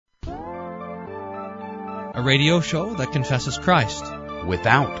a radio show that confesses Christ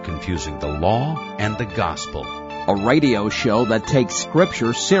without confusing the law and the gospel. A radio show that takes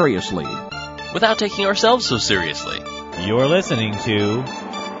Scripture seriously without taking ourselves so seriously. You're listening to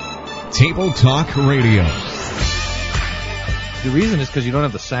Table Talk Radio. The reason is because you don't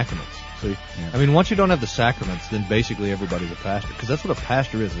have the sacraments. See? Yeah. I mean, once you don't have the sacraments, then basically everybody's a pastor. Because that's what a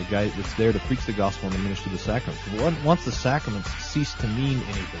pastor is, a guy that's there to preach the gospel and administer the sacraments. Once the sacraments cease to mean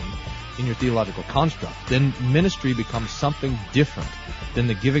anything in your theological construct, then ministry becomes something different than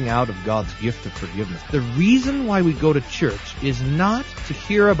the giving out of God's gift of forgiveness. The reason why we go to church is not to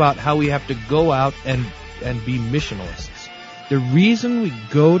hear about how we have to go out and be missionalists. The reason we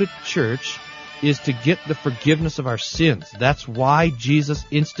go to church is to get the forgiveness of our sins. That's why Jesus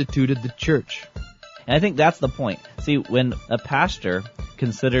instituted the church. And I think that's the point. See, when a pastor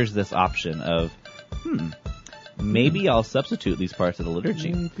considers this option of, maybe I'll substitute these parts of the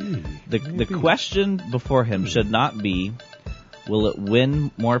liturgy. The question before him should not be, will it win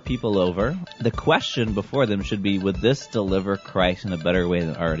more people over? The question before them should be, would this deliver Christ in a better way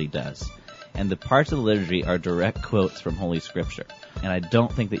than it already does? And the parts of the liturgy are direct quotes from Holy Scripture. And I don't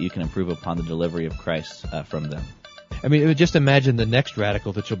think that you can improve upon the delivery of Christ from them. I mean, just imagine the next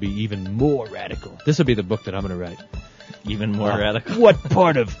radical that will be even more radical. This will be the book that I'm going to write. Even more radical? What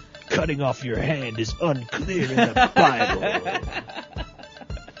part of cutting off your hand is unclear in the Bible?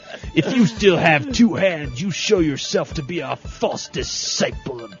 If you still have two hands, you show yourself to be a false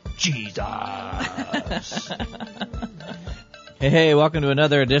disciple of Jesus. Hey, welcome to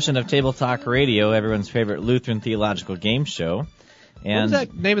another edition of Table Talk Radio, everyone's favorite Lutheran theological game show. And what was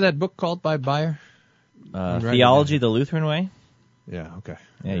that name of that book called by Beyer? Theology the Lutheran Way? Yeah, okay.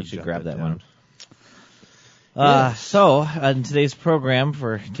 Yeah, you should grab that one. Yes. So, in today's program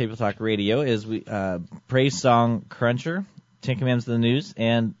for Table Talk Radio is Praise Song Cruncher, Ten Commandments of the News,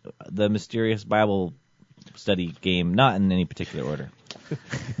 and the Mysterious Bible Study game, not in any particular order.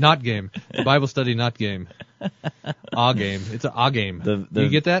 Not game. Bible study, not game. Game. It's a game. Do you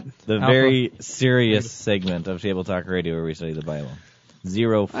get that? The very serious segment of Table Talk Radio where we study the Bible.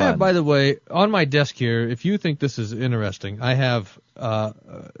 Zero fun. I have, by the way, on my desk here, if you think this is interesting, I have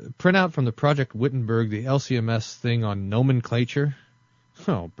printout from the Project Wittenberg, the LCMS thing on nomenclature.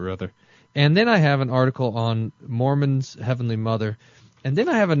 Oh, brother. And then I have an article on Mormon's Heavenly Mother. And then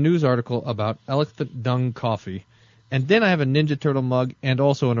I have a news article about elephant dung coffee. And then I have a Ninja Turtle mug and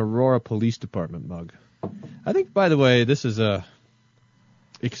also an Aurora Police Department mug. I think, by the way, this is a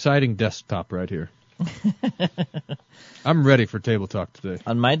exciting desktop right here. I'm ready for Table Talk today.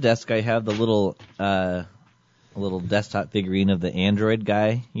 On my desk, I have the little desktop figurine of the Android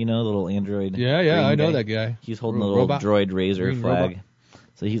guy. You know, the little Android. Yeah, I know that guy. He's holding a little droid Razor flag. Robot.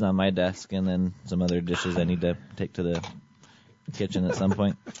 So he's on my desk, and then some other dishes I need to take to the kitchen at some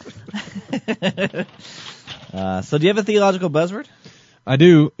point. So do you have a theological buzzword? I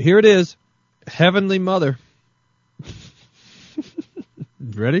do. Here it is. Heavenly Mother.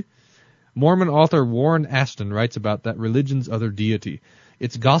 Ready? Mormon author Warren Aston writes about that religion's other deity.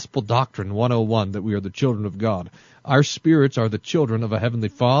 It's Gospel Doctrine 101 that we are the children of God. Our spirits are the children of a Heavenly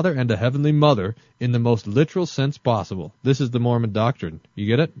Father and a Heavenly Mother in the most literal sense possible. This is the Mormon doctrine. You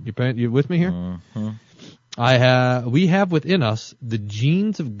get it? You with me here? Mm-hmm. We have within us the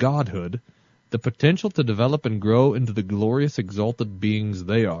genes of godhood, the potential to develop and grow into the glorious exalted beings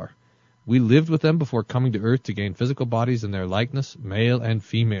they are. We lived with them before coming to earth to gain physical bodies in their likeness, male and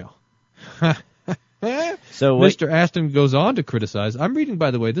female. So Mr. Aston goes on to criticize. I'm reading,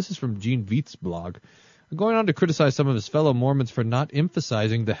 by the way, this is from Gene Veith's blog. Going on to criticize some of his fellow Mormons for not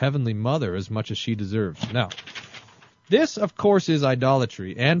emphasizing the Heavenly Mother as much as she deserves. Now, this, of course, is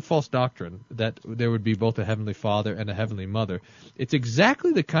idolatry and false doctrine, that there would be both a Heavenly Father and a Heavenly Mother. It's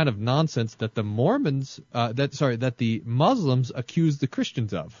exactly the kind of nonsense that the that the Muslims accuse the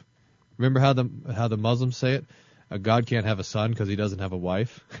Christians of. Remember how the Muslims say it? God can't have a son because he doesn't have a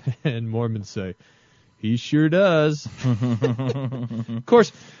wife. And Mormons say, he sure does. Of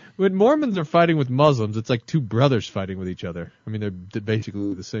course, when Mormons are fighting with Muslims, it's like two brothers fighting with each other. I mean, they're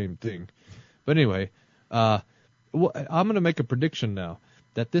basically the same thing. But anyway, I'm going to make a prediction now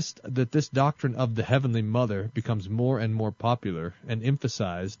that this doctrine of the Heavenly Mother becomes more and more popular and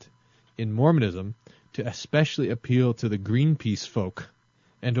emphasized in Mormonism to especially appeal to the Greenpeace folk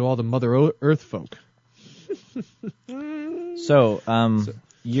and to all the Mother Earth folk. So,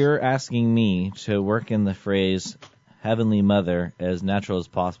 you're asking me to work in the phrase Heavenly Mother as natural as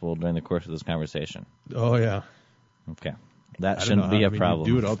possible during the course of this conversation. Oh, yeah. Okay. That I don't shouldn't know be how- a I mean, problem.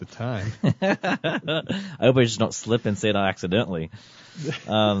 You do it all the time. I hope I just don't slip and say it accidentally.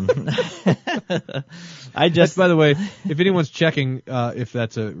 I Just just, by the way, if anyone's checking if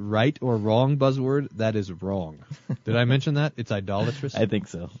that's a right or wrong buzzword, that is wrong. Did I mention that? It's idolatrous. I think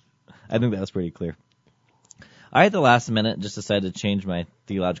so. I think that was pretty clear. I, at the last minute, just decided to change my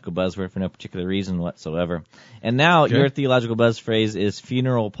theological buzzword for no particular reason whatsoever. And now Okay. your theological buzz phrase is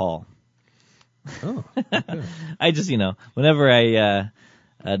funeral Paul. Oh, okay. I just, whenever I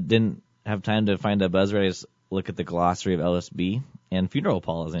didn't have time to find a buzzword, I just look at the glossary of LSB, and funeral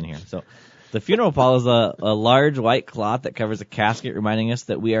Paul is in here. So the funeral Paul is a large white cloth that covers a casket, reminding us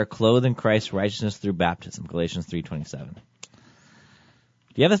that we are clothed in Christ's righteousness through baptism, Galatians 3:27.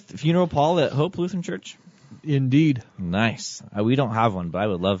 Do you have a funeral Paul at Hope Lutheran Church? Indeed. Nice. We don't have one, but I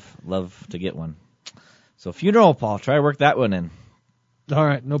would love to get one. So funeral Paul, try to work that one in. All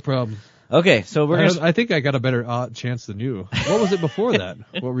right, no problem. Okay, so we're going I think I got a better chance than you. What was it before that?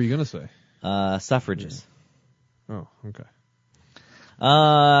 What were you going to say? to suffrages. Oh, okay.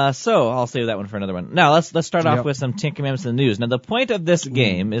 So I'll save that one for another one. Now let's start off Yep. with some Ten Commandments in the news. Now the point of this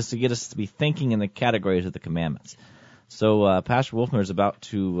game is to get us to be thinking in the categories of the commandments. So Pastor Wolfner is about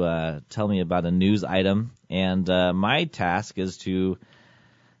to tell me about a news item, and my task is to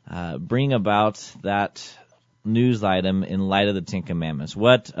bring about that news item in light of the Ten Commandments.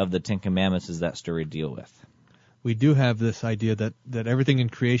 What of the Ten Commandments does that story deal with? We do have this idea that everything in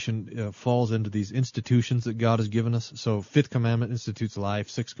creation falls into these institutions that God has given us. So, Fifth Commandment institutes life.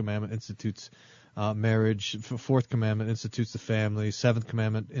 Sixth Commandment institutes marriage. Fourth Commandment institutes the family. Seventh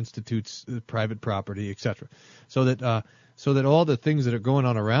Commandment institutes private property, etc. So that all the things that are going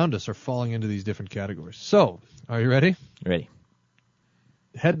on around us are falling into these different categories. So, are you ready? Ready?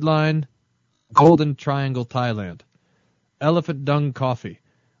 Headline: Golden Triangle, Thailand. Elephant dung coffee.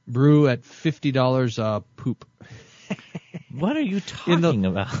 Brew at $50 poop. What are you talking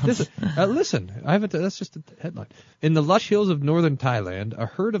about? Listen, that's just a headline. In the lush hills of northern Thailand, a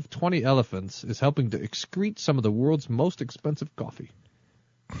herd of 20 elephants is helping to excrete some of the world's most expensive coffee.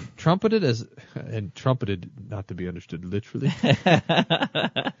 Trumpeted not to be understood literally,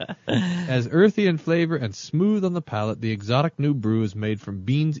 as earthy in flavor and smooth on the palate, the exotic new brew is made from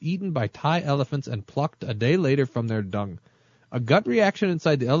beans eaten by Thai elephants and plucked a day later from their dung. A gut reaction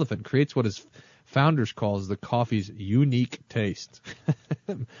inside the elephant creates what his founders calls the coffee's unique taste.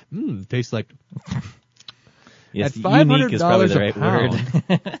 Tastes like... Yes, At $500 unique is probably the right a word.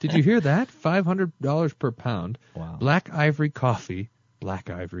 pound. Did you hear that? $500 per pound. Wow. Black Ivory coffee, Black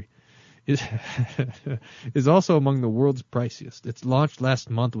Ivory, is also among the world's priciest. It's launched last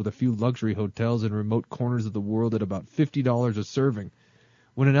month with a few luxury hotels in remote corners of the world at about $50 a serving.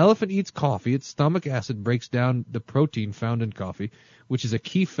 When an elephant eats coffee, its stomach acid breaks down the protein found in coffee, which is a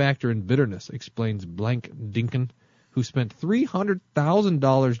key factor in bitterness, explains Blank Dinkin, who spent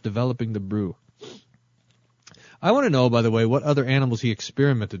 $300,000 developing the brew. I want to know, by the way, what other animals he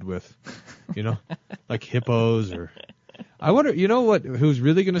experimented with. Like hippos or... I wonder, who's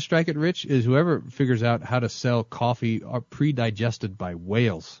really going to strike it rich is whoever figures out how to sell coffee pre-digested by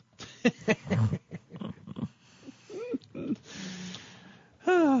whales.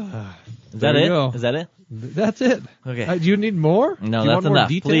 Is that it? Go. Is that it? That's it. Okay. Do you need more? No, Do you that's want more enough.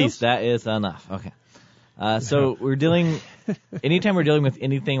 details? Please, that is enough. Okay. So we're dealing, anytime we're dealing with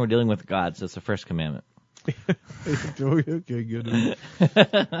anything, we're dealing with God. So it's the first commandment. Okay, good.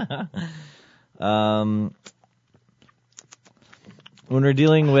 When we're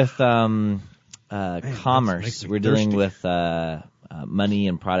dealing with commerce, makes me we're dealing thirsty. with money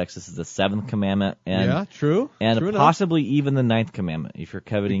and products. This is the seventh commandment, and Yeah, true. and True enough. possibly even the ninth commandment. If you're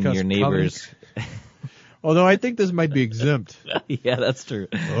coveting Because your neighbor's, Although I think this might be exempt. yeah, that's true.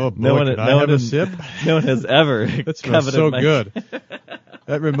 Oh boy, can I have a sip? No one has ever That smells coveted so my. good.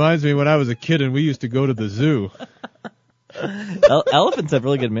 That reminds me when I was a kid and we used to go to the zoo. Elephants have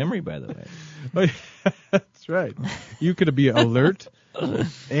really good memory, by the way. That's right. You could be alert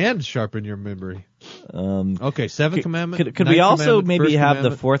and sharpen your memory. Okay, seventh commandment. Could we ninth also commandment, maybe first have the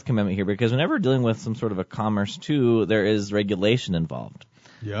commandment? fourth commandment here? Because whenever we're dealing with some sort of a commerce too, there is regulation involved.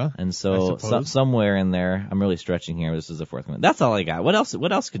 Yeah. And so I suppose. somewhere in there, I'm really stretching here. This is the fourth commandment. That's all I got. What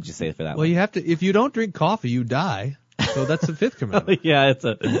else could you say for that Well, one? you have to. If you don't drink coffee, you die. So that's the fifth commandment. Yeah, it's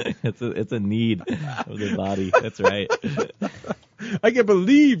a need of the body. That's right. I can't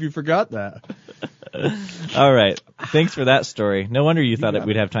believe you forgot that. All right. Thanks for that story. No wonder you thought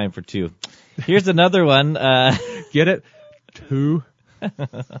we'd have time for two. Here's another one. Get it? Two.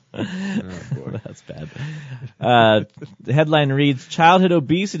 That's bad. The headline reads, Childhood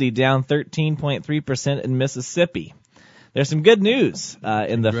obesity down 13.3% in Mississippi. There's some good news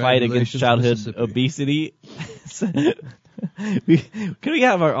in the fight against Congratulations, childhood Mississippi. obesity. Can we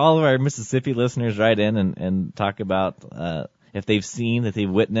have all of our Mississippi listeners write in and talk about if they've seen, that they've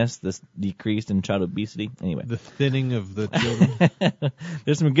witnessed this decrease in child obesity? Anyway. The thinning of the children.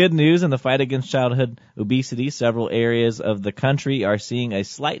 There's some good news in the fight against childhood obesity. Several areas of the country are seeing a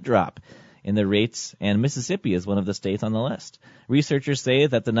slight drop in the rates, and Mississippi is one of the states on the list. Researchers say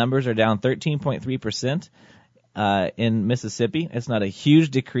that the numbers are down 13.3%. In Mississippi. It's not a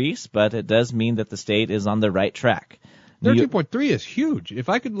huge decrease, but it does mean that the state is on the right track. 13.3 is huge. If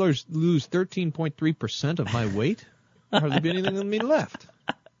I could lose 13.3% of my weight, there'd hardly be anything of me left.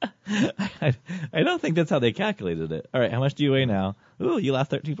 I don't think that's how they calculated it. All right, how much do you weigh now? Ooh, you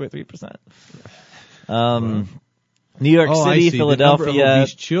lost 13.3%. New York City, I see. Philadelphia. The number of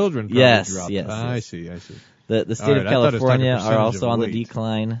obese children probably dropped. Yes. I see. The state of California are also on the weight.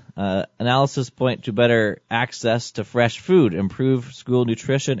 decline. Analysis point to better access to fresh food, improved school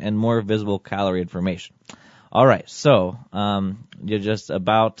nutrition, and more visible calorie information. All right, so you're just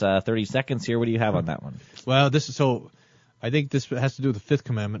about 30 seconds here. What do you have on that one? Well, I think this has to do with the fifth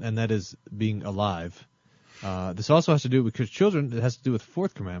commandment, and that is being alive. This also has to do with children. It has to do with the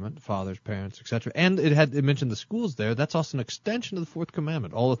fourth commandment, fathers, parents, etc. And it mentioned the schools there. That's also an extension of the fourth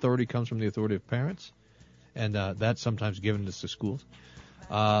commandment. All authority comes from the authority of parents. And that's sometimes given to schools.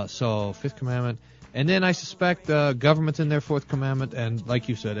 So, fifth commandment. And then I suspect government's in their fourth commandment. And like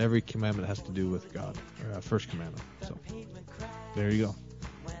you said, every commandment has to do with God. First commandment. So, there you go.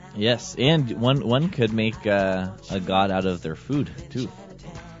 Yes, and one could make a god out of their food, too.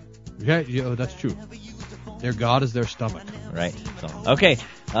 Yeah, that's true. Their God is their stomach. Right. So, okay,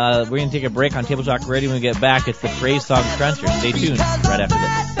 we're going to take a break on Table Talk Radio. When we get back, it's the Praise Song Cruncher. Stay tuned right after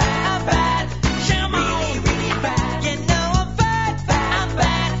this.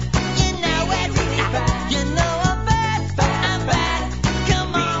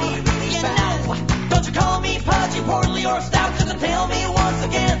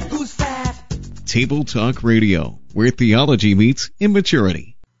 Table Talk Radio, where theology meets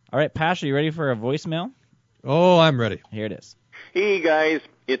immaturity. All right, Pastor, you ready for a voicemail? Oh, I'm ready. Here it is. Hey, guys.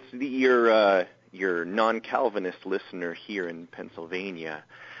 It's your non-Calvinist listener here in Pennsylvania.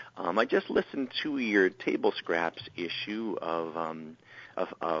 I just listened to your Table Scraps issue of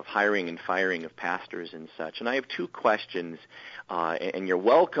hiring and firing of pastors and such, and I have two questions, and you're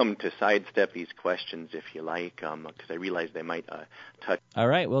welcome to sidestep these questions if you like, because I realize they might touch. All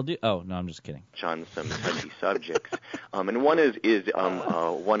right, we'll do. Oh no, I'm just kidding. On some touchy subjects, and one is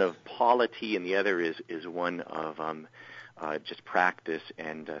one of polity, and the other is one of just practice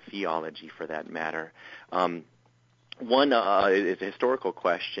and theology, for that matter. One is a historical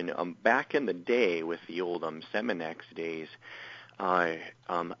question. Back in the day, with the old Seminex days, I'd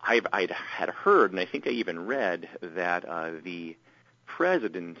had heard, and I think I even read, that the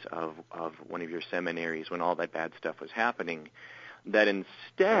president of one of your seminaries, when all that bad stuff was happening, that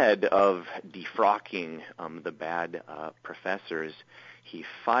instead of defrocking the bad professors, he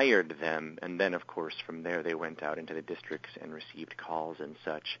fired them, and then, of course, from there they went out into the districts and received calls and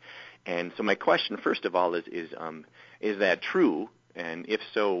such. And so my question, first of all, is that true? And if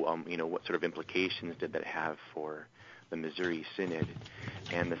so, what sort of implications did that have for the Missouri Synod?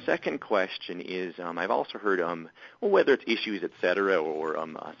 And the second question is, I've also heard, whether it's Issues, etc., or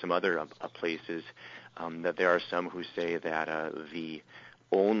some other places, that there are some who say that the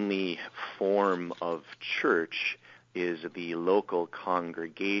only form of church is the local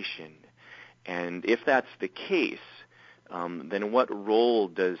congregation. And if that's the case, then what role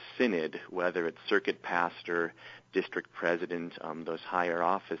does Synod, whether it's circuit pastor, district president, those higher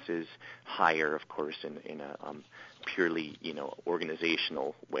offices, higher, of course, in a purely,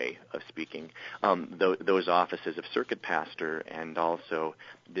 organizational way of speaking, those offices of circuit pastor and also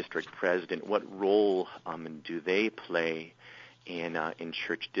district president, what role do they play in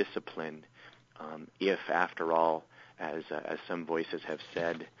church discipline, if, after all, as some voices have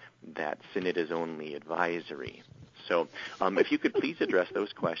said, that Synod is only advisory? So if you could please address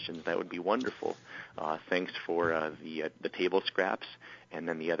those questions, that would be wonderful. Thanks for the table scraps and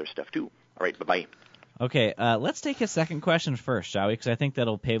then the other stuff, too. All right, bye-bye. Okay, let's take a second question first, shall we? Because I think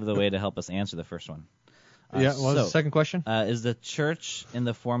that'll pave the way to help us answer the first one. What was the second question? Is the church in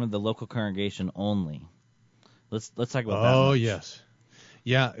the form of the local congregation only? Let's talk about that. Oh, yes.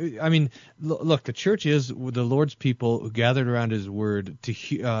 Yeah, I mean, look, the church is the Lord's people gathered around His Word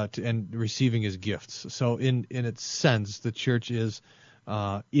and receiving His gifts. So, in its sense, the church is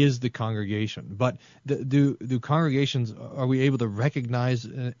the congregation. But do congregations, are we able to recognize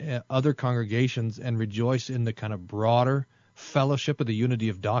other congregations and rejoice in the kind of broader fellowship of the unity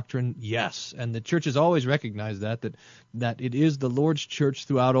of doctrine? Yes. And the church has always recognized that it is the Lord's church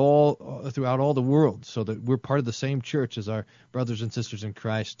throughout all the world, so that we're part of the same church as our brothers and sisters in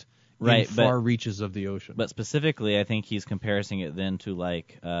Christ in far reaches of the ocean. But specifically, I think he's comparing it then to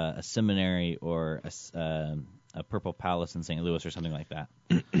like a seminary or a Purple Palace in St. Louis or something like that.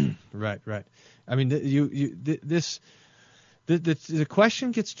 Right. I mean, the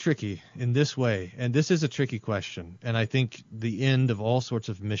question gets tricky in this way, and this is a tricky question, and I think the end of all sorts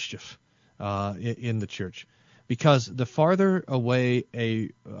of mischief in the church, because the farther away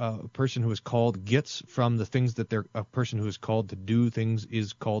a person who is called gets from the things that a person who is called to do things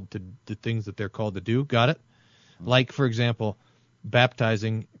is called to the things that they're called to do. Got it? Like, for example,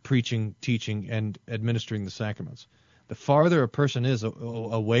 baptizing, preaching, teaching, and administering the sacraments. The farther a person is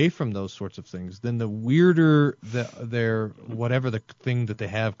away from those sorts of things, then the weirder their whatever the thing that they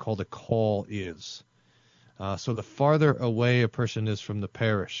have called a call is. So the farther away a person is from the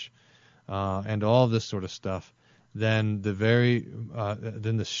parish and all of this sort of stuff, then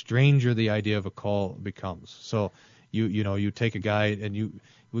the stranger the idea of a call becomes. So you take a guy and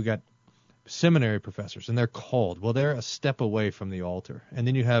we got seminary professors and they're called. Well, they're a step away from the altar, and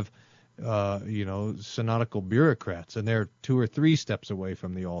then you have synodical bureaucrats, and they're 2 or 3 steps away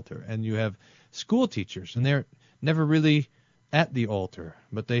from the altar. And you have school teachers, and they're never really at the altar,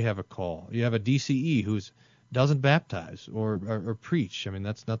 but they have a call. You have a DCE who doesn't baptize or preach. I mean,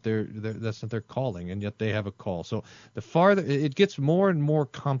 that's not their calling, and yet they have a call. So the farther it gets more and more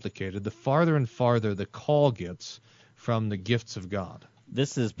complicated, the farther and farther the call gets from the gifts of God.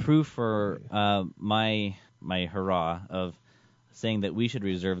 This is proof for my hurrah of saying that we should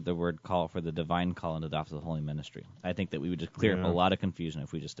reserve the word call for the divine call and adopt the holy ministry. I think that we would just clear up a lot of confusion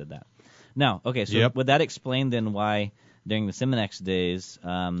if we just did that. Now, okay, so would that explain then why during the Seminex days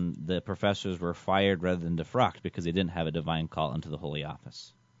the professors were fired rather than defrocked because they didn't have a divine call into the holy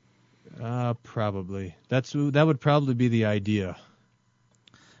office? Probably. That would probably be the idea.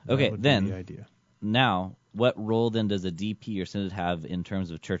 Okay, then, now, what role then does a DP or synod have in terms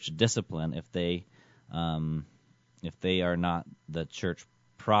of church discipline if they are not the church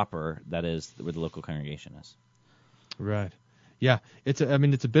proper, that is, where the local congregation is? Right. Yeah, it's a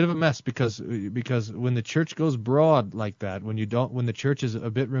bit of a mess because when the church goes broad like that, when the church is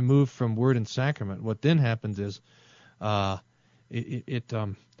a bit removed from word and sacrament, what then happens is, the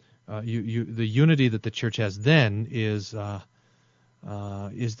unity that the church has then is the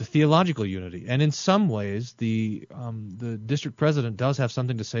theological unity, and in some ways the district president does have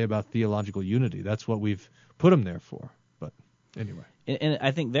something to say about theological unity. That's what we've put him there for. But anyway, and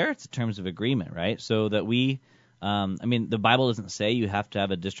I think there it's terms of agreement, right? So that we. The Bible doesn't say you have to have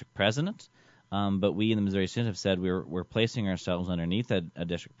a district president, but we in the Missouri Synod have said we're placing ourselves underneath a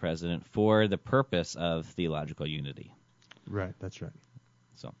district president for the purpose of theological unity. Right, that's right.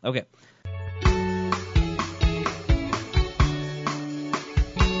 So, okay.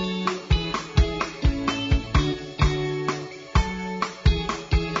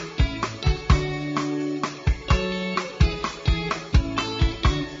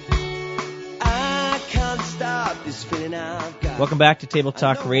 Welcome back to Table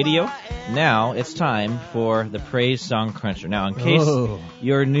Talk Radio. Now it's time for the Praise Song Cruncher. Now, in case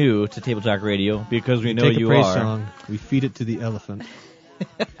you're new to Table Talk Radio, because we know you praise are, song, we feed it to the elephant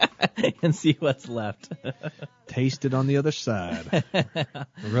and see what's left. Taste it on the other side.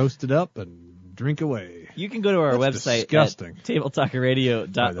 Roast it up and drink away. You can go to our website at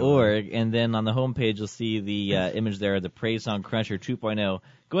tabletalkradio.org, and then on the homepage you'll see the image there of the Praise Song Cruncher 2.0.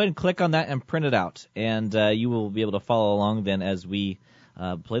 Go ahead and click on that and print it out, and you will be able to follow along then as we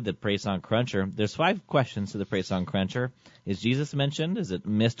play the Praise Song Cruncher. There's 5 questions to the Praise Song Cruncher. Is Jesus mentioned? Is it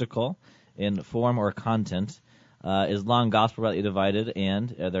mystical in form or content? Is law and gospel rightly divided?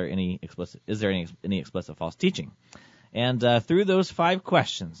 And is there any explicit false teaching? And through those 5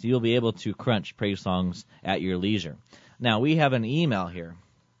 questions, you'll be able to crunch praise songs at your leisure. Now, we have an email here.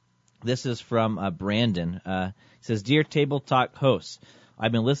 This is from Brandon. He says, Dear Table Talk hosts,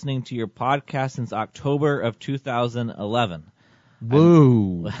 I've been listening to your podcast since October of 2011.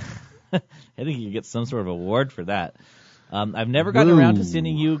 Whoa. I think you could get some sort of award for that. I've never gotten around to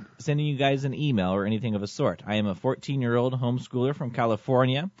sending you guys an email or anything of a sort. I am a 14-year-old homeschooler from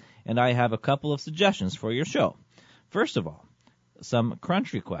California, and I have a couple of suggestions for your show. First of all, some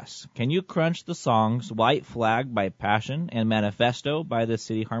crunch requests. Can you crunch the songs White Flag by Passion and Manifesto by the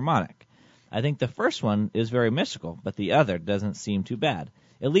City Harmonic? I think the first one is very mystical, but the other doesn't seem too bad.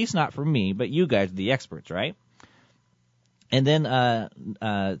 At least not for me, but you guys are the experts, right? And then,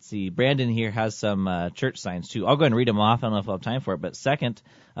 let's see, Brandon here has some church signs, too. I'll go ahead and read them off. I don't know if I'll have time for it. But second,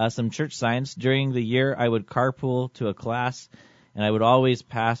 some church signs. During the year, I would carpool to a class, and I would always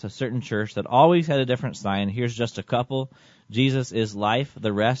pass a certain church that always had a different sign. Here's just a couple. Jesus is life.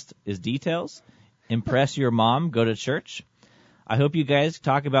 The rest is details. Impress your mom. Go to church. I hope you guys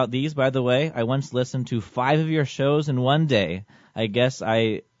talk about these, by the way. I once listened to 5 of your shows in one day. I guess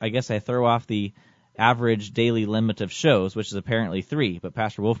I throw off the average daily limit of shows, which is apparently 3, but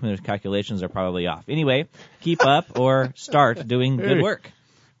Pastor Wolfman's calculations are probably off. Anyway, keep up or start doing good work.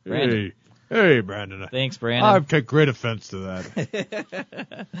 Brandon. Hey, Brandon. Thanks, Brandon. I take great offense to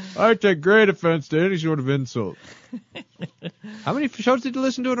that. I take great offense to any sort of insult. How many shows did you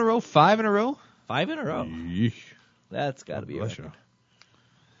listen to in a row? 5 in a row? 5 in a row. Yeesh. That's got to be a record.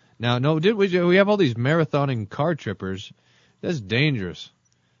 Now, no, we have all these marathoning car trippers. That's dangerous.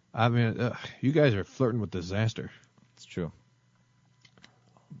 I mean, you guys are flirting with disaster. It's true.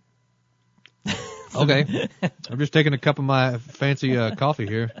 Okay. I'm just taking a cup of my fancy coffee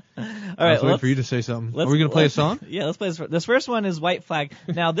here. All right, I was waiting for you to say something. Are we going to play a song? Yeah, let's play this. This first one is White Flag.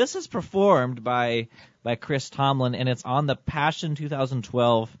 Now, this is performed by Chris Tomlin, and it's on the Passion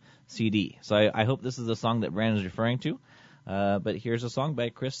 2012 CD. So I hope this is the song that Brandon is referring to. But here's a song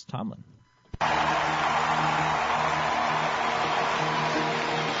by Chris Tomlin.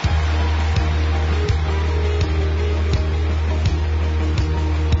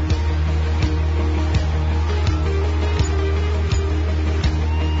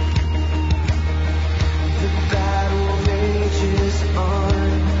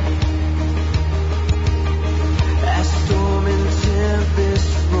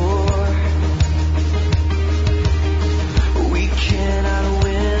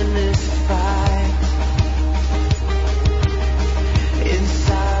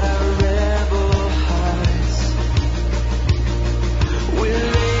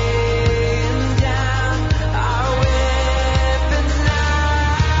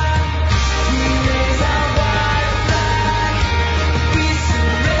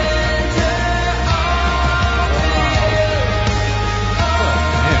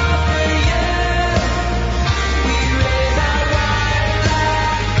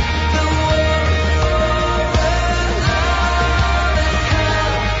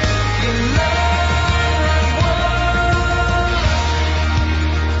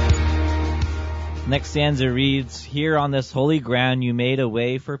 Next stanza reads, "Here on this holy ground you made a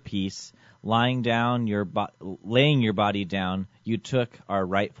way for peace, laying your body down, you took our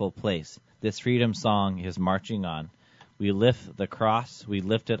rightful place. This freedom song is marching on. We lift the cross, we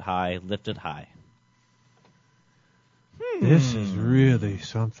lift it high, lift it high." This is really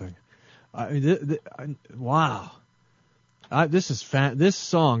something. Wow. This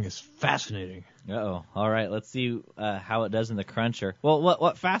song is fascinating. Uh-oh. All right, let's see how it does in the cruncher. Well,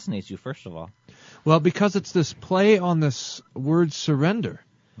 what fascinates you, first of all? Well, because it's this play on this word surrender,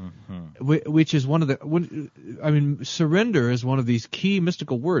 which is one of the. Surrender is one of these key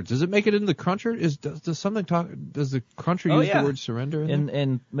mystical words. Does it make it into the cruncher? Does the cruncher use the word surrender?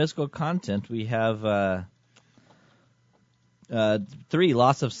 In mystical content, we have 3,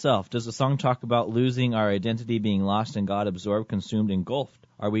 loss of self. Does the song talk about losing our identity, being lost in God, absorbed, consumed, engulfed?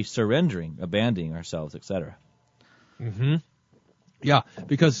 Are we surrendering, abandoning ourselves, etc.? Mm-hmm. Yeah,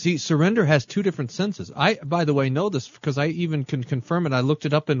 because, see, surrender has 2 different senses. I, by the way, know this because I even can confirm it. I looked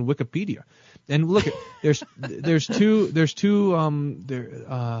it up in Wikipedia. And look, there's two,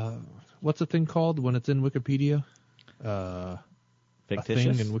 what's the thing called when it's in Wikipedia? Fictitious?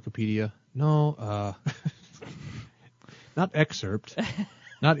 A thing in Wikipedia. No, not excerpt,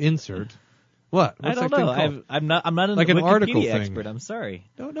 not insert. What? I don't know. I'm not an like an Wikipedia article expert. thing. I'm sorry.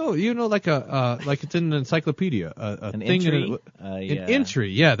 No, you know, like like it's in an encyclopedia. An thing entry? An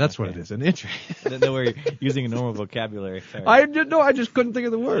entry. Yeah, that's what it is. An entry. I didn't know we're using a normal vocabulary. Sorry. I just couldn't think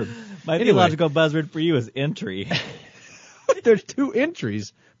of the word. My theological buzzword for you is entry. There's 2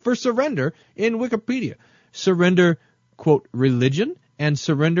 entries for surrender in Wikipedia. Surrender, quote, religion, and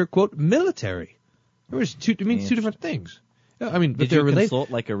surrender, quote, military. It means 2 different things. I mean, but Did you related.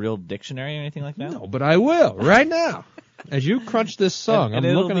 consult like a real dictionary or anything like that? No, but I will right now. As you crunch this song, and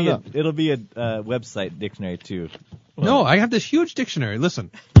I'm looking it up. It'll be a website dictionary too. Well, no, I have this huge dictionary.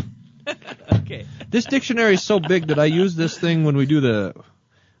 Listen. Okay. This dictionary is so big that I use this thing when we do the.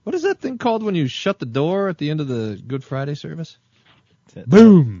 What is that thing called when you shut the door at the end of the Good Friday service?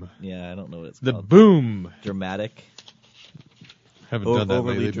 Boom. Yeah, I don't know what it's called. The boom. Dramatic. Haven't done that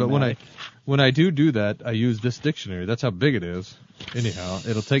lately, dramatic. But when I do that, I use this dictionary. That's how big it is. Anyhow,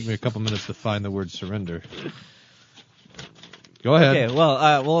 it'll take me a couple minutes to find the word surrender. Go ahead. Okay,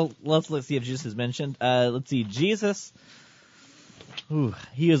 well, let's see if Jesus is mentioned. Let's see. Jesus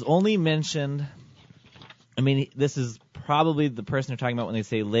He is only mentioned. I mean, this is probably the person they're talking about when they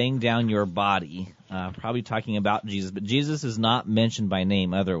say laying down your body. Probably talking about Jesus, but Jesus is not mentioned by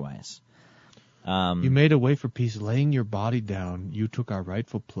name otherwise. You made a way for peace, laying your body down. You took our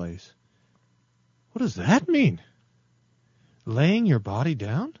rightful place. What does that mean? Laying your body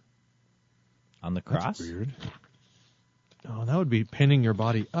down? On the cross? That's weird. Oh, that would be pinning your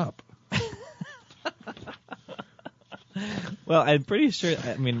body up. Well, I'm pretty sure.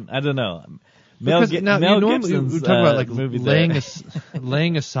 I mean, I don't know. Mel normally we talk about like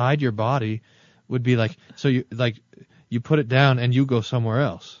laying aside your body would be like, so you put it down and you go somewhere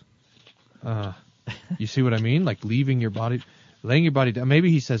else. You see what I mean? Like leaving your body, laying your body down.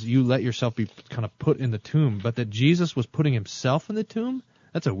 Maybe he says you let yourself be kind of put in the tomb, but that Jesus was putting himself in the tomb?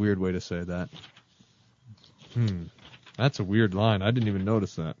 That's a weird way to say that. That's a weird line. I didn't even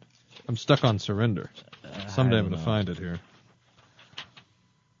notice that. I'm stuck on surrender. Someday I'm going to find it here.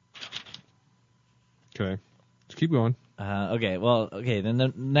 Okay. Let's keep going. Okay. Then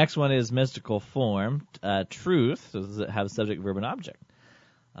the next one is mystical form. Truth. So does it have subject, verb, and object?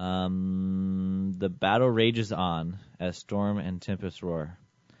 The battle rages on as storm and tempest roar.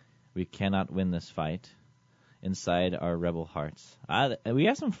 We cannot win this fight inside our rebel hearts. We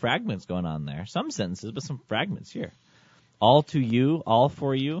have some fragments going on there. Some sentences, but some fragments here. All to you, all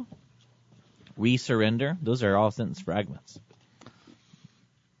for you. We surrender. Those are all sentence fragments.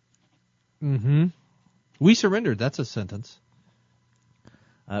 Mm-hmm. We surrendered. That's a sentence.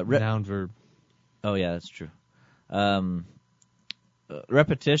 Noun, verb. Oh, yeah, that's true.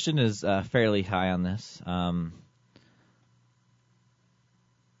 Repetition is fairly high on this. Or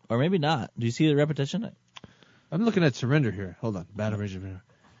maybe not. Do you see the repetition? I'm looking at surrender here. Hold on. Battle rage.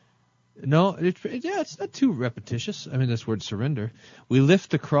 No, it's not too repetitious. I mean, this word surrender. We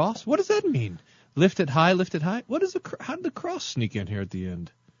lift the cross. What does that mean? Lift it high, lift it high. What is how did the cross sneak in here at the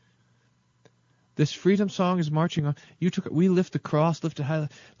end? This freedom song is marching on. We lift the cross, lift it high,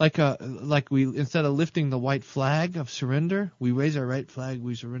 like we instead of lifting the white flag of surrender, we raise our right flag.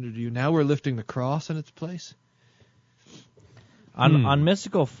 We surrender to you. Now we're lifting the cross in its place. On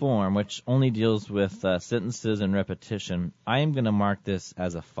mystical form, which only deals with sentences and repetition, I am going to mark this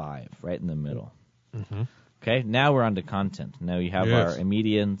as a 5, right in the middle. Mm-hmm. Okay, now we're on to content. Now you have our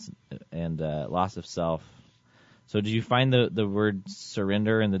immediate and loss of self. So did you find the word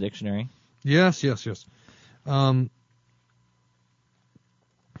surrender in the dictionary? Yes. So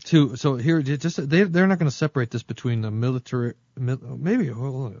here, they're not going to separate this between the military,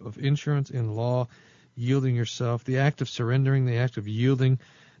 of insurance in law, yielding yourself, the act of surrendering, the act of yielding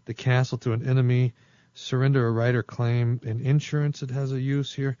the castle to an enemy, surrender a right or claim, in insurance it has a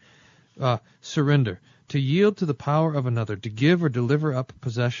use here. Surrender, to yield to the power of another, to give or deliver up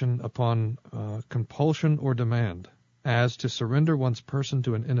possession upon compulsion or demand, as to surrender one's person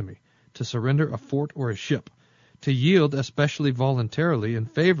to an enemy, to surrender a fort or a ship, to yield, especially voluntarily, in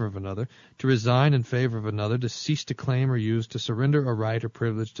favor of another, to resign in favor of another, to cease to claim or use, to surrender a right or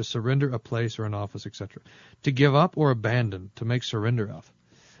privilege, to surrender a place or an office, etc., to give up or abandon, to make surrender of.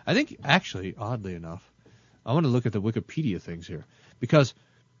 I think, actually, oddly enough, I want to look at the Wikipedia things here, because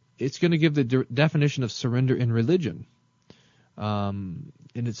it's going to give the definition of surrender in religion.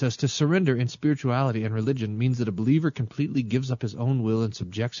 And it says, to surrender in spirituality and religion means that a believer completely gives up his own will and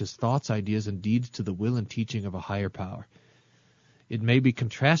subjects his thoughts, ideas, and deeds to the will and teaching of a higher power. It may be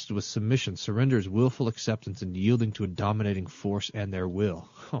contrasted with submission. Surrender is willful acceptance and yielding to a dominating force and their will.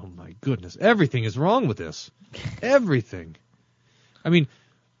 Oh, my goodness. Everything is wrong with this. Everything. I mean,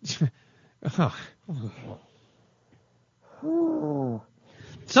 I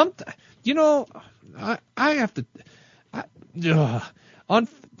have to... on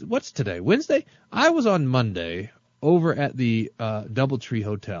what's today? Wednesday? I was on Monday over at the DoubleTree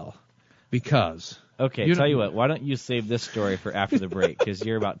Hotel because. Okay, tell you what. Why don't you save this story for after the break? Because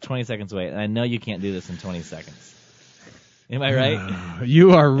you're about 20 seconds away, and I know you can't do this in 20 seconds. Am I right?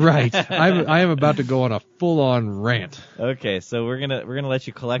 You are right. I am about to go on a full-on rant. Okay, so we're gonna let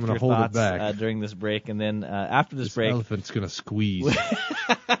you collect your thoughts during this break, and then after this break, elephant's gonna squeeze.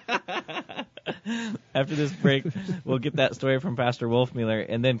 After this break, we'll get that story from Pastor Wolfmueller,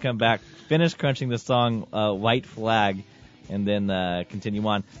 and then come back, finish crunching the song White Flag, and then continue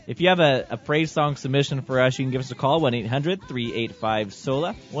on. If you have a praise song submission for us, you can give us a call,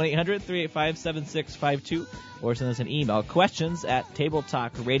 1-800-385-SOLA, 1-800-385-7652, or send us an email,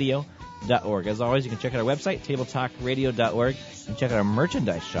 questions@tabletalkradio.org. As always, you can check out our website, tabletalkradio.org, and check out our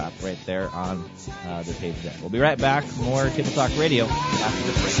merchandise shop right there on the page there. We'll be right back. More Table Talk Radio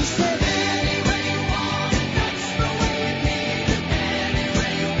after the break.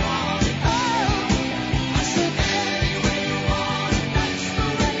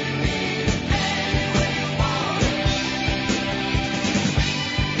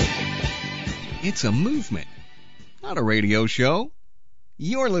 It's a movement, not a radio show.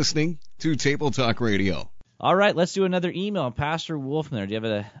 You're listening to Table Talk Radio. All right, let's do another email. Pastor Wolfner, do you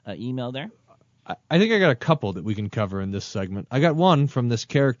have an email there? I think I got a couple that we can cover in this segment. I got one from this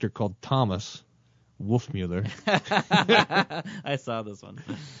character called Thomas Wolfmuller. I saw this one.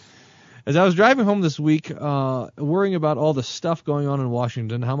 As I was driving home this week, worrying about all the stuff going on in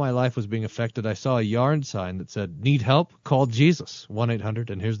Washington, how my life was being affected, I saw a yard sign that said, "Need help? Call Jesus, 1-800,"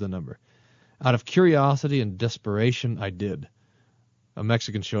 and here's the number. Out of curiosity and desperation, I did. A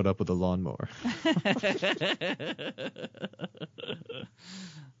Mexican showed up with a lawnmower.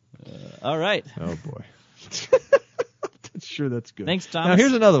 All right. Oh, boy. Sure, that's good. Thanks, Thomas. Now,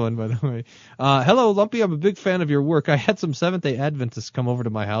 here's another one, by the way. Hello, Lumpy. I'm a big fan of your work. I had some Seventh-day Adventists come over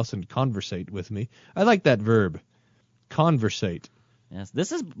to my house and conversate with me. I like that verb, conversate. Yes,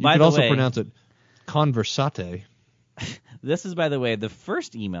 this is, You by could the also way, pronounce it conversate. this is, by the way, the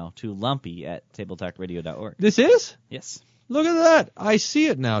first email to Lumpy at tabletalkradio.org. This is? Yes. Look at that. I see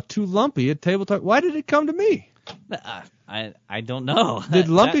it now. To Lumpy at Table Talk. Why did it come to me? I don't know.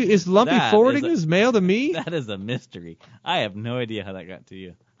 Is Lumpy forwarding his mail to me? That is a mystery. I have no idea how that got to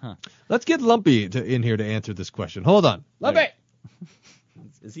you. Huh. Let's get Lumpy in here to answer this question. Hold on. Lumpy!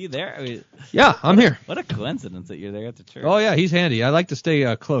 Is he there? I mean, Yeah, I'm here. what a coincidence that you're there at the church. Oh, yeah, he's handy. I like to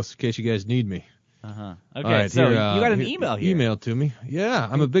stay close in case you guys need me. Uh-huh. All Okay, right, so here, you got an email here. Email to me. Yeah,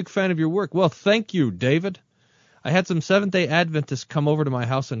 I'm a big fan of your work. Well, thank you, David. I had some Seventh-day Adventists come over to my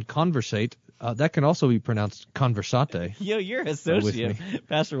house and conversate. That can also be pronounced conversate. Yo, your with associate,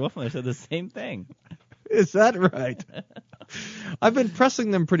 Pastor Wolfman, said the same thing. Is that right? I've been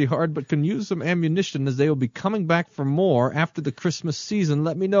pressing them pretty hard, but can use some ammunition as they will be coming back for more after the Christmas season.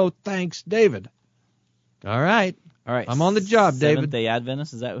 Let me know. Thanks, David. All right. All right. I'm on the job, David. Seventh-day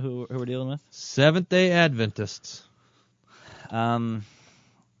Adventists, is that who we're dealing with? Seventh-day Adventists.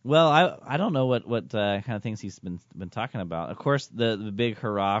 Well, I don't know what kind of things he's been talking about. Of course, the big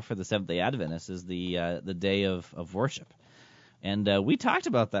hurrah for the Seventh-day Adventists is the day of worship, and we talked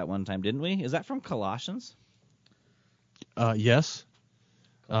about that one time, didn't we? Is that from Colossians? Yes.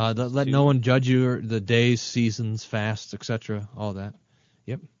 Let no one judge you, the days, seasons, fasts, etc. All that.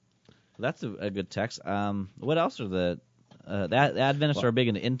 Yep. That's a good text. What else are the Adventists are big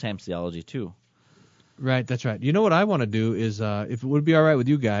into end time theology too. Right, that's right. You know what I want to do is, if it would be all right with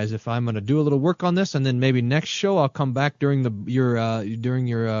you guys, if I'm going to do a little work on this, and then maybe next show I'll come back during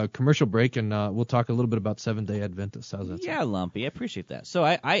your commercial break, and we'll talk a little bit about Seventh-day Adventists. How's that sound? Yeah, Lumpy, I appreciate that. So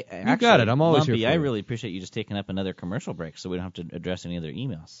I actually, you got it. I'm always Lumpy, here for I you. really appreciate you just taking up another commercial break, so we don't have to address any other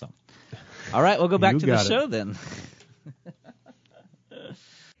emails. So, all right, we'll go back You to the got it. show then.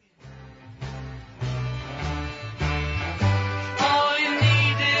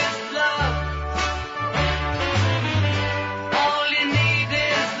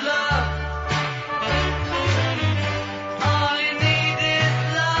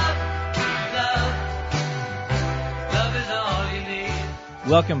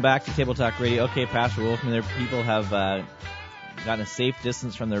 Welcome back to Table Talk Radio. Okay, Pastor Wolfman, there people have gotten a safe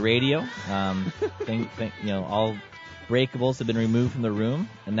distance from the radio. All breakables have been removed from the room,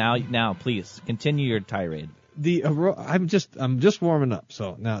 and now, please continue your tirade. I'm just warming up.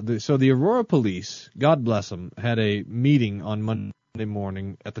 So now, the Aurora Police, God bless them, had a meeting on Monday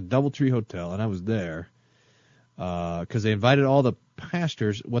morning at the DoubleTree Hotel, and I was there because they invited all the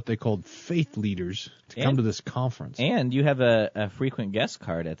pastors, what they called faith leaders, to come to this conference. And you have a frequent guest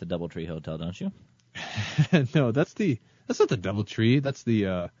card at the DoubleTree Hotel, don't you? No, that's not the DoubleTree. That's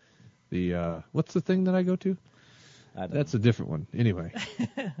the what's the thing that I go to? That's a different one. Anyway,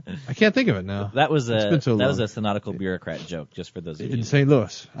 I can't think of it now. That was It's been so long. was a synodical bureaucrat joke, just for those of you. In St.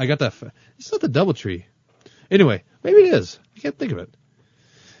 Louis. I got that. It's not the DoubleTree. Anyway, maybe it is. I can't think of it.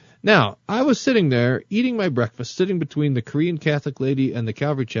 Now, I was sitting there eating my breakfast, sitting between the Korean Catholic lady and the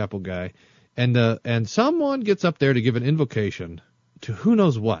Calvary Chapel guy, and someone gets up there to give an invocation to who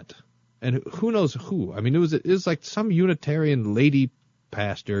knows what, and who knows who. I mean, it was like some Unitarian lady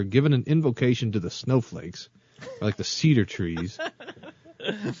pastor giving an invocation to the snowflakes, or like the cedar trees.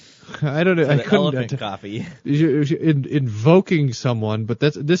 I don't know. I couldn't. Elephant coffee. Invoking someone, but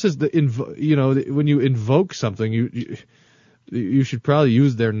this is when you invoke something, you should probably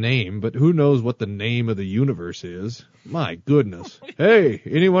use their name, but who knows what the name of the universe is? My goodness. Hey,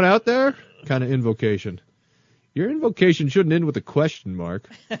 anyone out there? Kind of invocation. Your invocation shouldn't end with a question mark.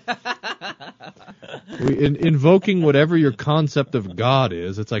 Invoking whatever your concept of God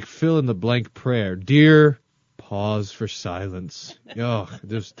is, it's like fill in the blank prayer. Dear, pause for silence. Oh,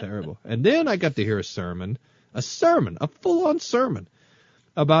 this is terrible. And then I got to hear a sermon, a full-on sermon.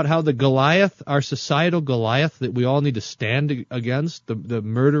 about how the Goliath, our societal Goliath that we all need to stand against, the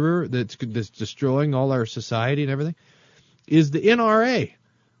murderer that's destroying all our society and everything, is the NRA.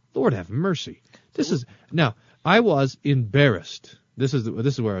 Lord have mercy. Now, I was embarrassed. This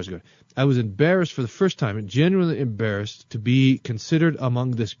is where I was going. I was embarrassed for the first time, and genuinely embarrassed to be considered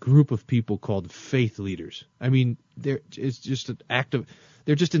among this group of people called faith leaders. I mean, it's just an act of,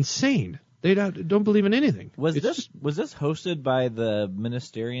 they're just insane. They don't believe in anything. Was this hosted by the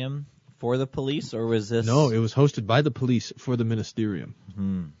Ministerium for the police, or was this? No, it was hosted by the police for the Ministerium.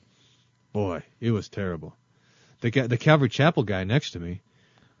 Hmm. Boy, it was terrible. The Calvary Chapel guy next to me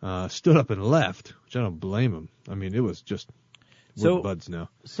stood up and left, which I don't blame him. I mean, it was just we're buds now.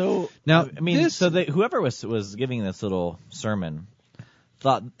 So now, I mean, whoever was giving this little sermon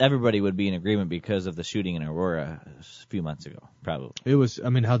thought everybody would be in agreement because of the shooting in Aurora a few months ago, probably. It was, I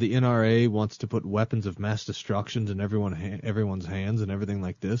mean, how the NRA wants to put weapons of mass destruction in everyone's hands and everything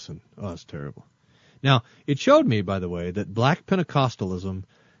like this, and it's terrible. Now, it showed me, by the way, that Black Pentecostalism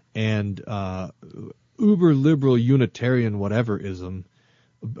and uber liberal Unitarian whateverism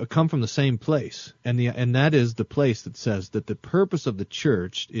come from the same place, and that is the place that says that the purpose of the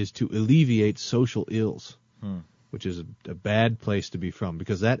church is to alleviate social ills, which is a bad place to be from,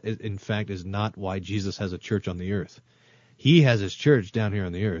 because that, in fact, is not why Jesus has a church on the earth. He has his church down here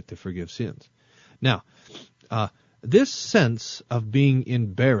on the earth to forgive sins. Now, this sense of being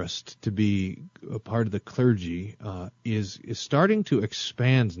embarrassed to be a part of the clergy is starting to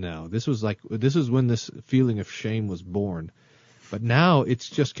expand now. This is when this feeling of shame was born. But now it's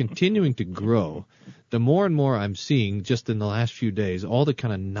just continuing to grow. The more and more I'm seeing just in the last few days, all the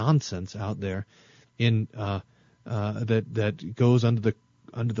kind of nonsense out there in that goes under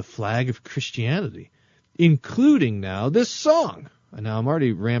the flag of Christianity, including now this song. And now I'm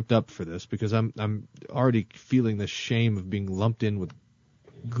already ramped up for this because I'm already feeling the shame of being lumped in with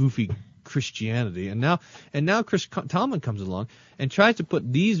goofy Christianity. And now Chris Tomlin comes along and tries to put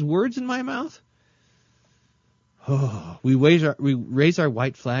these words in my mouth. Oh, we raise our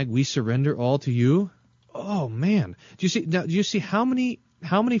white flag. We surrender all to you. Oh man, do you see how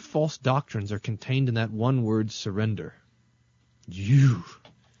many false doctrines are contained in that one word, surrender? You.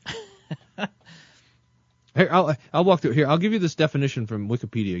 Here, I'll walk through. Here, I'll give you this definition from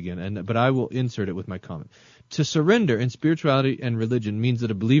Wikipedia again, but I will insert it with my comment. To surrender in spirituality and religion means that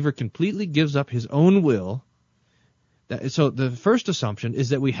a believer completely gives up his own will. So the first assumption is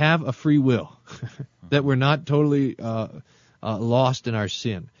that we have a free will, that we're not totally lost in our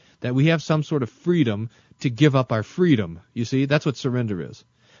sin, that we have some sort of freedom to give up our freedom. You see, that's what surrender is.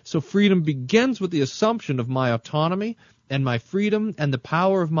 So freedom begins with the assumption of my autonomy and my freedom and the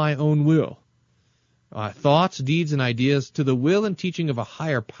power of my own will. Thoughts, deeds, and ideas to the will and teaching of a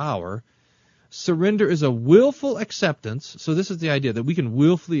higher power. Surrender is a willful acceptance, so this is the idea that we can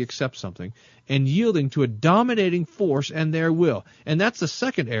willfully accept something, and yielding to a dominating force and their will. And that's the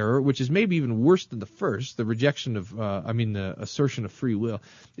second error, which is maybe even worse than the first, the rejection of, the assertion of free will,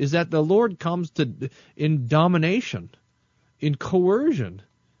 is that the Lord comes in domination, in coercion.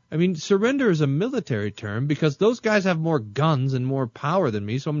 I mean, surrender is a military term because those guys have more guns and more power than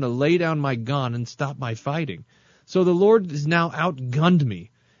me, so I'm going to lay down my gun and stop my fighting. So the Lord has now outgunned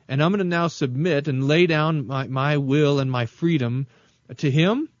me. And I'm going to now submit and lay down my will and my freedom to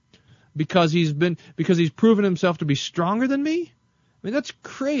Him because He's proven Himself to be stronger than me? I mean, that's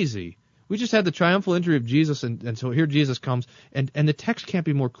crazy. We just had the triumphal entry of Jesus, and so here Jesus comes, and the text can't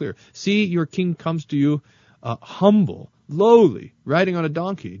be more clear. See, your King comes to you humble, lowly, riding on a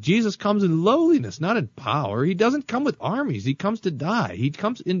donkey. Jesus comes in lowliness, not in power. He doesn't come with armies. He comes to die. He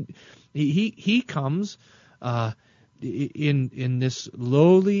comes in. He comes. In this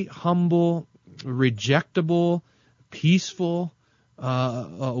lowly, humble, rejectable, peaceful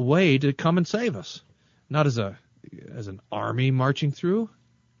way to come and save us, not as an army marching through.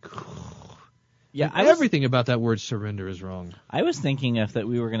 Yeah, everything about that word surrender is wrong. I was thinking that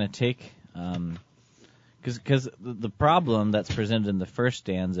we were going to take, because the problem that's presented in the first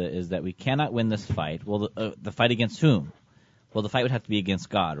stanza is that we cannot win this fight. Well, the fight against whom? Well, the fight would have to be against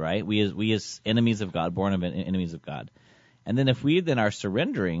God, right? We as enemies of God, born of enemies of God. And then if we then are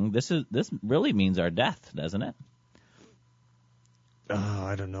surrendering, this really means our death, doesn't it?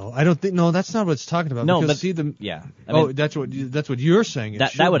 I don't know. I don't think. No, that's not what it's talking about. No, because but see the. Yeah. That's what you're saying.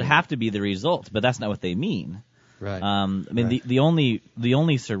 That would have to be the result, but that's not what they mean. Right. Right. The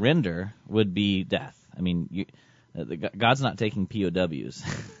only surrender would be death. I mean, God's not taking POWs.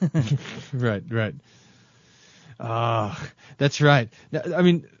 Right. That's right. I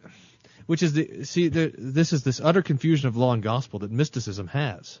mean, which is this is this utter confusion of law and gospel that mysticism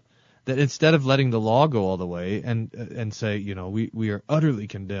has. That instead of letting the law go all the way and say, we are utterly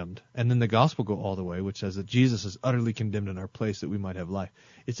condemned, and then the gospel go all the way, which says that Jesus is utterly condemned in our place that we might have life.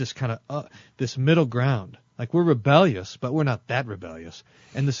 It's just kind of this middle ground. Like, we're rebellious, but we're not that rebellious.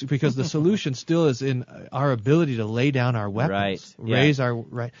 And this because the solution still is in our ability to lay down our weapons, raise our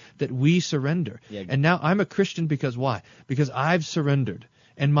right, that we surrender. Yeah. And now I'm a Christian because why? Because I've surrendered.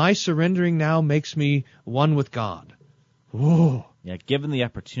 And my surrendering now makes me one with God. Whoa. Yeah, given the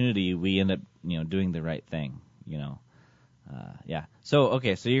opportunity, we end up, doing the right thing, yeah. So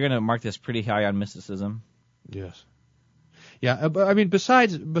you're going to mark this pretty high on mysticism? Yes. Yeah, but I mean,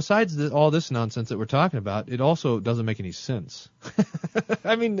 besides all this nonsense that we're talking about, it also doesn't make any sense.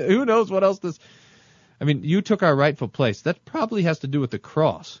 I mean, who knows what else you took our rightful place. That probably has to do with the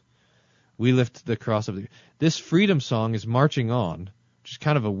cross. We lift the cross of this freedom song is marching on, which is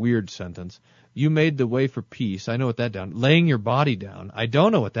kind of a weird sentence. You made the way for peace. I know what that down. Laying your body down. I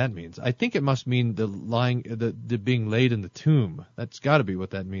don't know what that means. I think it must mean the being laid in the tomb. That's got to be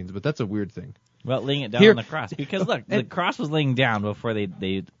what that means, but that's a weird thing. Well, laying it down on the cross. Because look, the cross was laying down before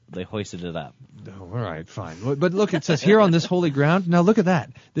they hoisted it up. Oh, all right, fine. But look, it says here on this holy ground. Now look at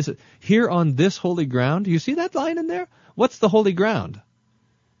that. This is here on this holy ground. You see that line in there? What's the holy ground?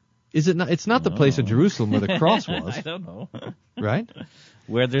 Is it not? It's not the place of Jerusalem where the cross was. I don't know. Right?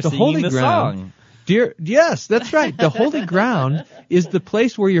 Where they're singing the song. Yes, that's right. The holy ground is the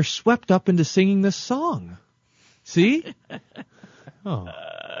place where you're swept up into singing this song. See? Oh.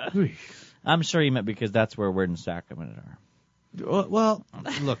 I'm sure you meant because that's where word and sacrament are. Well,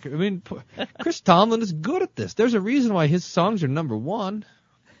 look, I mean, Chris Tomlin is good at this. There's a reason why his songs are number one.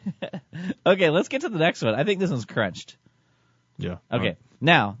 Okay, let's get to the next one. I think this one's crunched. Yeah. Okay. Right.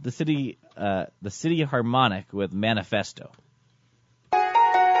 Now, the city harmonic with Manifesto.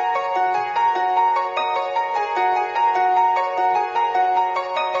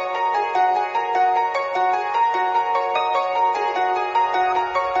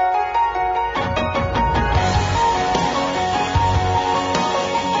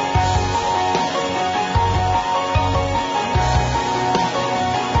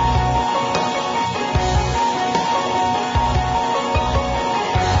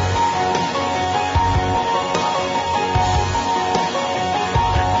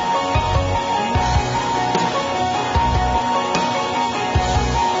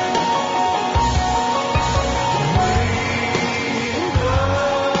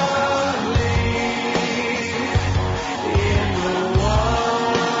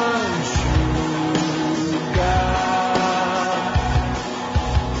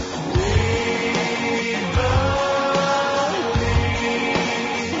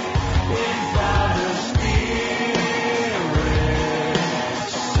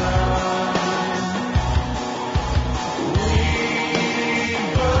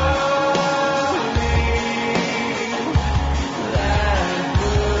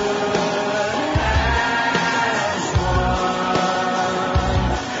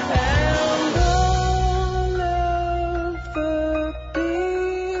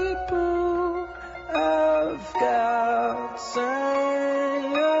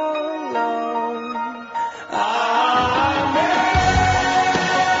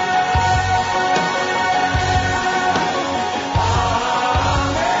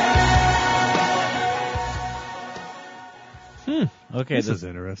 Okay, this is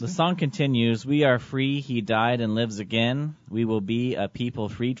interesting. The song continues. We are free. He died and lives again. We will be a people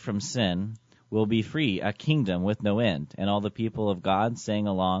freed from sin. We'll be free, a kingdom with no end. And all the people of God sang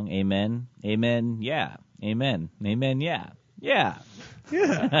along, Amen, Amen, yeah, Amen, Amen, yeah, yeah.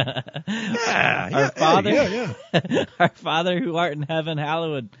 Yeah. Our Father, yeah. Our Father who art in heaven,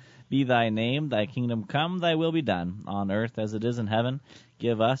 hallowed be thy name. Thy kingdom come, thy will be done, on earth as it is in heaven.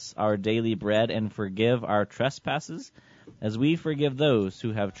 Give us our daily bread and forgive our trespasses, as we forgive those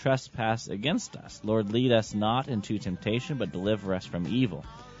who have trespassed against us. Lord, lead us not into temptation, but deliver us from evil.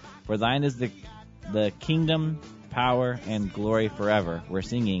 For thine is the kingdom, power, and glory forever. We're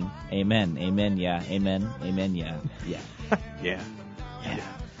singing, Amen, Amen, yeah, Amen, Amen, yeah, yeah. Yeah.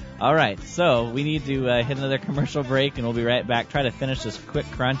 All right, so we need to hit another commercial break, and we'll be right back. Try to finish this quick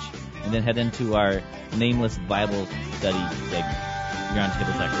crunch, and then head into our nameless Bible study segment. You're on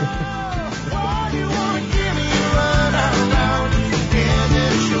Table Talk Radio.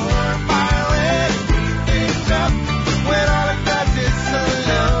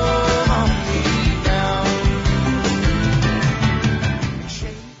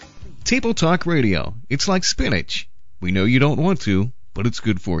 Table Talk Radio. It's like spinach. We know you don't want to, but it's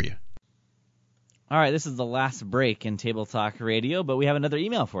good for you. All right, this is the last break in Table Talk Radio, but we have another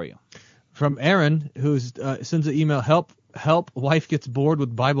email for you. from Aaron, who sends an email, help, wife gets bored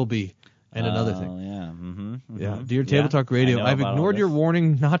with Bible Bee. And another thing. Oh, yeah. Mm-hmm, mm-hmm. Yeah, dear Table Talk Radio, I've ignored your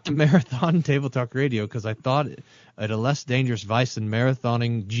warning not to marathon Table Talk Radio because I thought it a less dangerous vice than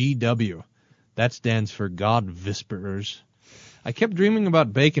marathoning GW. That stands for God Whisperers. I kept dreaming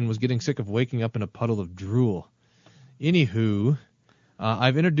about bacon, was getting sick of waking up in a puddle of drool. Anywho,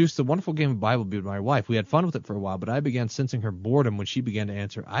 I've introduced the wonderful game of Bible Bee to my wife. We had fun with it for a while, but I began sensing her boredom when she began to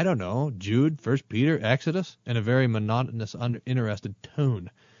answer, I don't know, Jude, 1 Peter, Exodus, in a very monotonous, uninterested tone.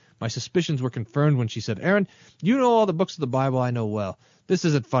 My suspicions were confirmed when she said, Aaron, you know all the books of the Bible I know well. This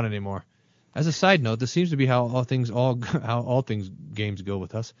isn't fun anymore. As a side note, this seems to be how all things games go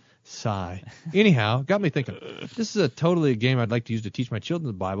with us. Sigh. Anyhow, got me thinking. This is totally a game I'd like to use to teach my children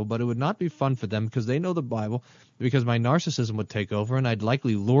the Bible, but it would not be fun for them because they know the Bible, because my narcissism would take over, and I'd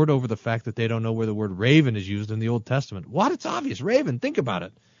likely lord over the fact that they don't know where the word raven is used in the Old Testament. What? It's obvious. Raven. Think about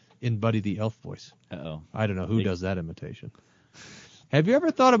it. In Buddy the Elf voice. Uh-oh. I don't know who does that imitation. Have you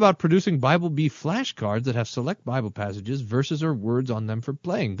ever thought about producing Bible Bee flashcards that have select Bible passages, verses, or words on them for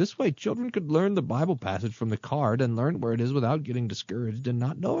playing? This way, children could learn the Bible passage from the card and learn where it is without getting discouraged and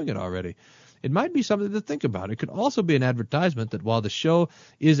not knowing it already. It might be something to think about. It could also be an advertisement that while the show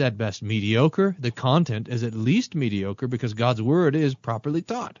is at best mediocre, the content is at least mediocre because God's Word is properly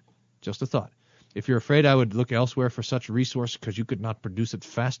taught. Just a thought. If you're afraid I would look elsewhere for such a resource because you could not produce it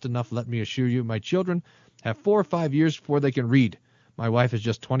fast enough, let me assure you, my children have 4 or 5 years before they can read. My wife is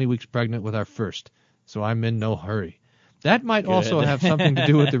just 20 weeks pregnant with our first, so I'm in no hurry. That might also have something to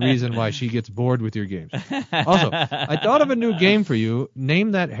do with the reason why she gets bored with your games. Also, I thought of a new game for you.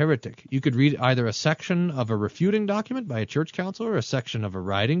 Name that heretic. You could read either a section of a refuting document by a church counselor or a section of a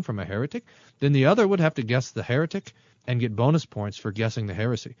writing from a heretic. Then the other would have to guess the heretic and get bonus points for guessing the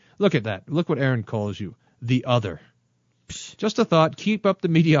heresy. Look at that. Look what Aaron calls you. The other. Just a thought. Keep up the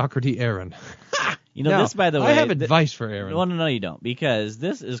mediocrity, Aaron. You know, now, this, by the way... I have advice for Aaron. Well, no, you don't, because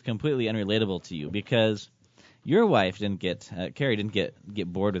this is completely unrelatable to you, because your wife didn't get... Carrie didn't get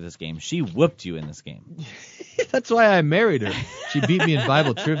bored with this game. She whooped you in this game. That's why I married her. She beat me in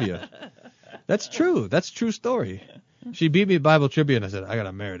Bible trivia. That's true. That's a true story. She beat me in Bible trivia, and I said, I got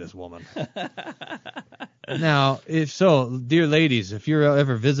to marry this woman. Now, if so, dear ladies, if you're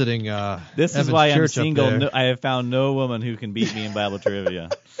ever visiting this Evan's is why I'm Church single. I have found no woman who can beat me in Bible trivia.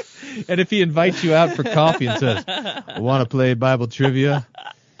 And if he invites you out for coffee and says, want to play Bible trivia,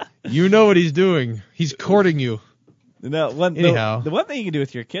 you know what he's doing. He's courting you. No, Anyhow. The one thing you can do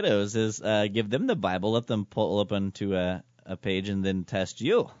with your kiddos is give them the Bible, let them pull up onto a page, and then test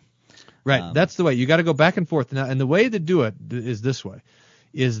you. Right, that's the way. You got to go back and forth. Now, and the way to do it is this way,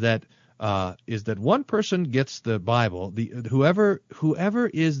 is that one person gets the Bible, whoever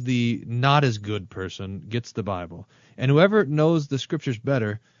is the not as good person gets the Bible, and whoever knows the Scriptures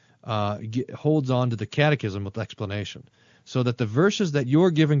better holds on to the Catechism with explanation, so that the verses that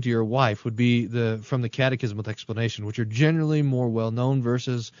you're giving to your wife would be from the Catechism with explanation, which are generally more well-known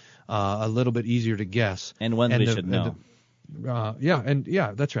verses, a little bit easier to guess, and ones we should know.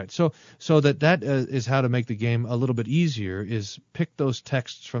 That's right. So that is how to make the game a little bit easier. Is pick those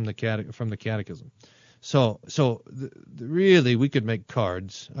texts from the Catechism. So really, we could make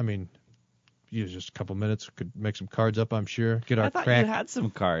cards. I mean, use just a couple minutes. Could make some cards up. I'm sure. I thought you had some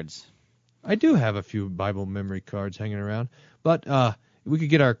cards. I do have a few Bible memory cards hanging around, but we could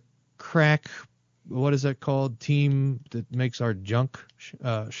get our crack. What is that called? Team that makes our junk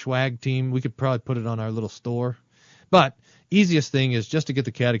swag team. We could probably put it on our little store. But easiest thing is just to get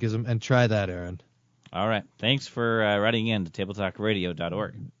the Catechism and try that, Aaron. All right. Thanks for writing in to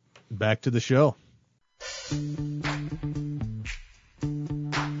tabletalkradio.org. Back to the show.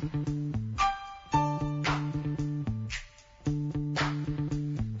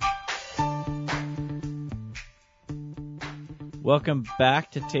 Welcome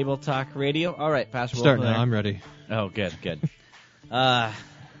back to Table Talk Radio. All right, Pastor. Start now. I'm ready. Oh, good.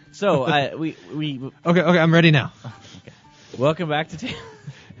 So we Okay, I'm ready now. Okay. Welcome back to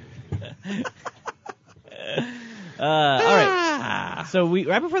all right. So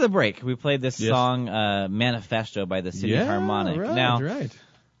right before the break, we played this song Manifesto by the City Harmonic. Right, now, right.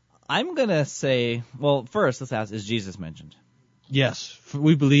 I'm going to say, well, first, let's ask, is Jesus mentioned? Yes.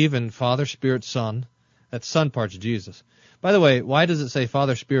 We believe in Father, Spirit, Son. That Son part's Jesus. By the way, why does it say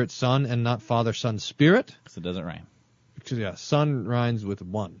Father, Spirit, Son, and not Father, Son, Spirit? Because it doesn't rhyme. Because, Son rhymes with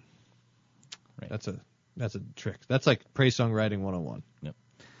one. Right. That's a trick. That's like praise songwriting 101. Yep.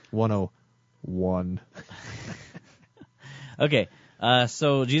 101. Okay.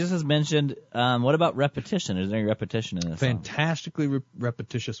 So Jesus is mentioned. What about repetition? Is there any repetition in this Fantastically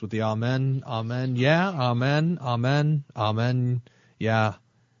repetitious with the Amen, Amen, yeah, Amen, Amen, Amen, yeah,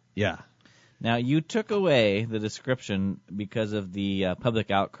 yeah. Now, you took away the description because of the public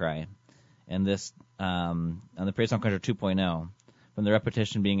outcry and this on the Praise Song Cruncher 2.0 from the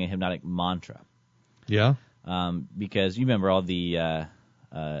repetition being a hypnotic mantra. Yeah. Because you remember all the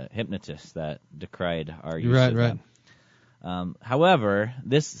hypnotists that decried our use of Right. that. However,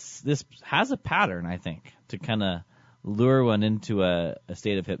 this has a pattern, I think, to kind of lure one into a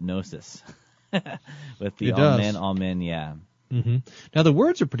state of hypnosis with the It does. amen, yeah. Mm-hmm. Now, the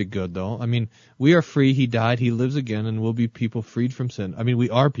words are pretty good, though. I mean, we are free, he died, he lives again, and we'll be people freed from sin. I mean, we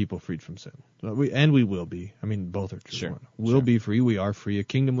are people freed from sin. We will be. I mean, both are true. Sure. We'll be free, we are free, a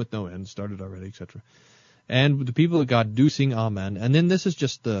kingdom with no end, started already, etc. And the people of God do sing amen. And then this is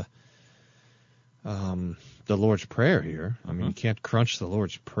just the Lord's Prayer here. I mean, you can't crunch the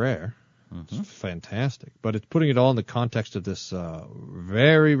Lord's Prayer. It's fantastic. But it's putting it all in the context of this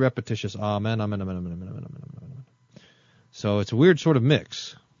very repetitious amen, amen, amen, amen, amen, amen, amen, amen. So it's a weird sort of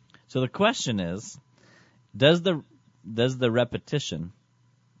mix. So the question is, does the repetition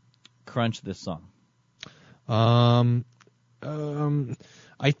crunch this song? I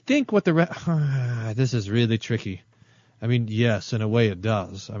think what this is really tricky. I mean, yes, in a way it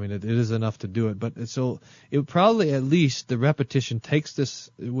does. I mean, it is enough to do it, but it would probably, at least the repetition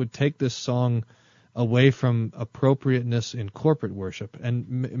would take this song away from appropriateness in corporate worship and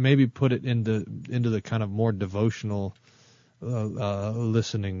maybe put it into the kind of more devotional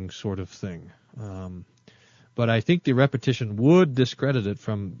listening sort of thing. But I think the repetition would discredit it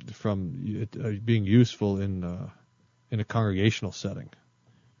from it, being useful in a congregational setting.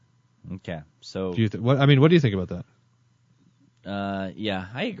 Okay, so What do you think about that? Yeah,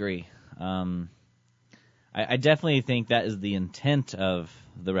 I agree. I definitely think that is the intent of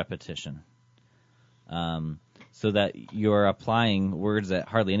the repetition, so that you're applying words that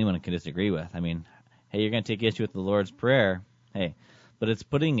hardly anyone can disagree with. I mean, hey, you're going to take issue with the Lord's Prayer, hey, but it's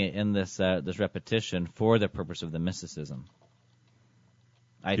putting it in this repetition for the purpose of the mysticism.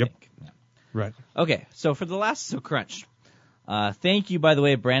 I think. Yeah. Right. Okay, so for the last crunch. Thank you, by the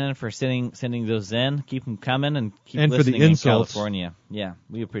way, Brandon, for sending those in. Keep them coming and keep and listening for the in insults. California. Yeah,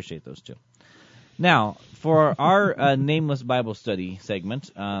 we appreciate those too. Now, for our Nameless Bible Study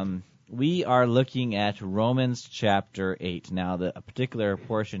segment, we are looking at Romans chapter 8. Now, a particular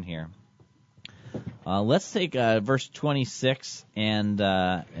portion here. Let's take verse 26 and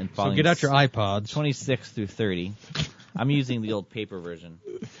following. So get out your iPods. 26 through 30. I'm using the old paper version.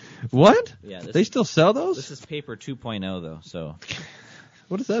 What? Yeah, they still sell those? This is paper 2.0 though, so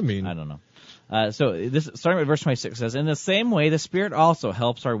what does that mean? I don't know. So this starting with verse 26 says, "In the same way, the Spirit also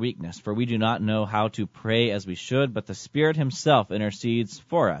helps our weakness, for we do not know how to pray as we should, but the Spirit Himself intercedes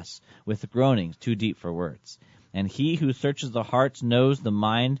for us with groanings too deep for words. And He who searches the hearts knows the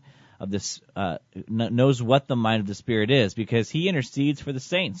mind of this, knows what the mind of the Spirit is, because He intercedes for the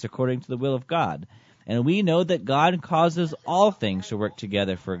saints according to the will of God. And we know that God causes all things to work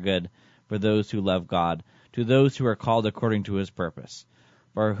together for good for those who love God, to those who are called according to His purpose.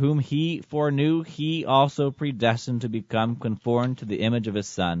 For whom He foreknew, He also predestined to become conformed to the image of His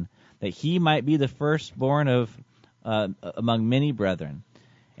Son, that He might be the firstborn of among many brethren.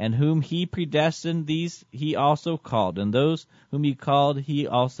 And whom He predestined, these He also called. And those whom He called, He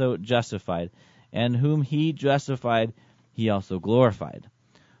also justified. And whom He justified, He also glorified."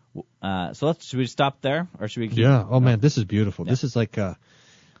 Should we stop there, or should we keep? Yeah. Oh man, this is beautiful. Yeah. This is like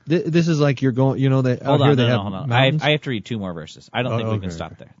this is like you're going. You know, they hold out on, here they hold on. I have to read two more verses. I don't think we can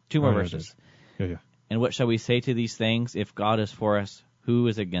stop there. Two more verses. Yeah. And what shall we say to these things? If God is for us, who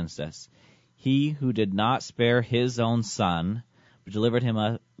is against us? He who did not spare His own Son, but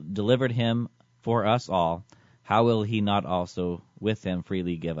delivered him for us all, how will He not also with Him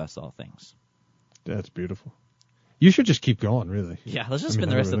freely give us all things? That's beautiful. You should just keep going, really. Yeah, let's just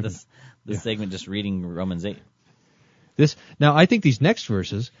spend the rest of this segment just reading Romans 8. Now, I think these next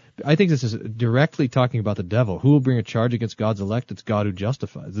verses, I think this is directly talking about the devil. Who will bring a charge against God's elect? It's God who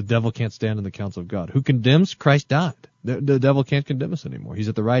justifies. The devil can't stand in the counsel of God. Who condemns? Christ died. The devil can't condemn us anymore. He's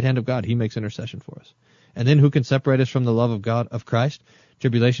at the right hand of God. He makes intercession for us. And then who can separate us from the love of God, of Christ?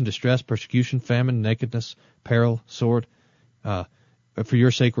 Tribulation, distress, persecution, famine, nakedness, peril, sword. For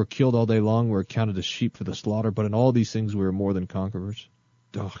your sake we're killed all day long, we're counted as sheep for the slaughter, but in all these things we are more than conquerors.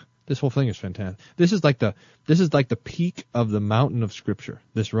 This whole thing is fantastic. This is like the peak of the mountain of Scripture,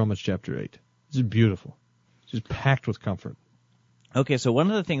 this Romans chapter 8. This is beautiful. It's just packed with comfort. Okay, so one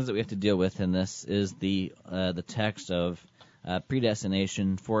of the things that we have to deal with in this is the text of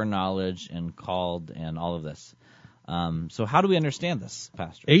predestination, foreknowledge, and called, and all of this. So how do we understand this,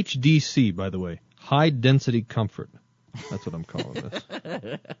 Pastor? HDC, by the way, high density comfort. That's what I'm calling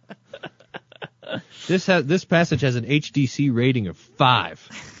this. This passage has an HDC rating of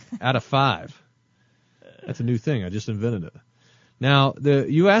 5. out of 5. That's a new thing. I just invented it. Now,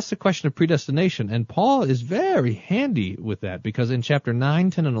 you asked the question of predestination, and Paul is very handy with that, because in chapter 9,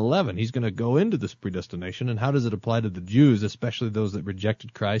 10, and 11, he's going to go into this predestination, and how does it apply to the Jews, especially those that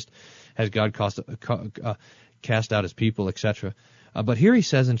rejected Christ? Has God cast out his people, etc.? But here he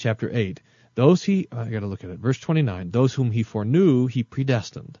says in chapter 8, I got to look at it, verse 29, those whom he foreknew, he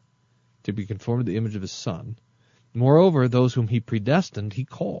predestined to be conformed to the image of his Son. Moreover, those whom he predestined, he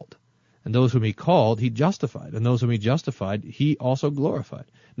called. And those whom he called, he justified. And those whom he justified, he also glorified.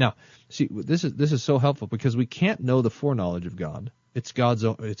 Now, see, this is so helpful, because we can't know the foreknowledge of God. It's God's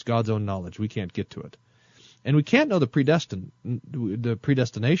own knowledge. We can't get to it. And we can't know the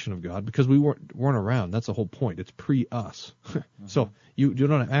predestination of God, because we weren't around. That's the whole point. It's pre-us. So you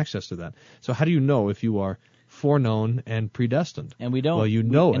don't have access to that. So how do you know if you are foreknown and predestined? And we don't. Well, you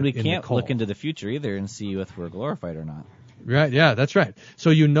know and it we in the can't call. look into the future either and see if we're glorified or not. Right, yeah, that's right. So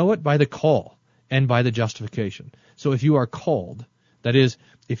you know it by the call and by the justification. So if you are called, that is,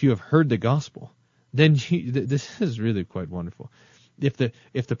 if you have heard the gospel, then this is really quite wonderful. If the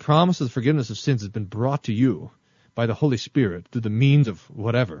promise of the forgiveness of sins has been brought to you by the Holy Spirit through the means of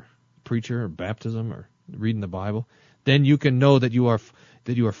whatever, preacher or baptism or reading the Bible, then you can know that you are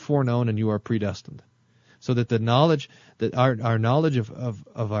foreknown and you are predestined. So that the knowledge, that our knowledge of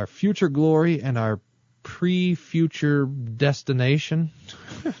our future glory and our pre-future destination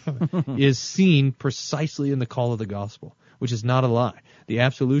is seen precisely in the call of the gospel, which is not a lie. The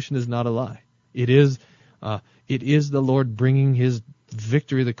absolution is not a lie. It is the Lord bringing his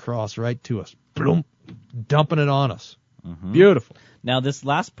victory of the cross right to us, boom, dumping it on us. Mm-hmm. Beautiful. Now, this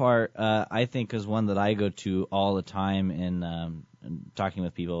last part, I think, is one that I go to all the time in talking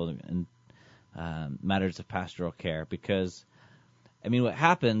with people in matters of pastoral care, because, I mean, what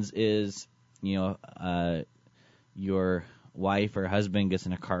happens is, your wife or husband gets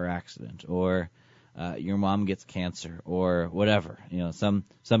in a car accident, or your mom gets cancer, or whatever. Some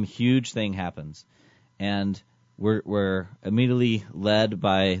huge thing happens, and we're immediately led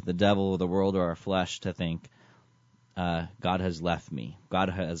by the devil or the world or our flesh to think, God has left me, God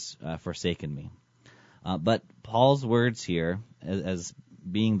has forsaken me. But Paul's words here, as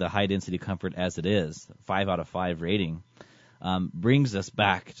being the high density comfort as it is, 5 out of 5 rating, brings us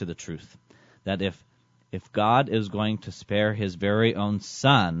back to the truth. That if God is going to spare his very own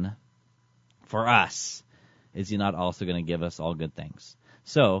Son for us, is he not also going to give us all good things?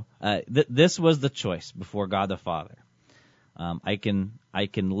 So this was the choice before God the Father. I can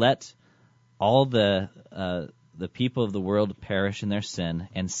let all the people of the world perish in their sin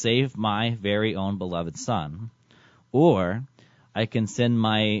and save my very own beloved Son, or I can send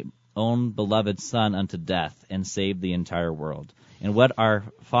my own beloved Son unto death and save the entire world. And what our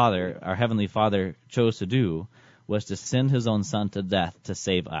Heavenly Father chose to do was to send his own Son to death to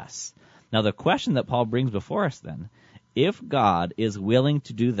save us. Now, the question that Paul brings before us then, if God is willing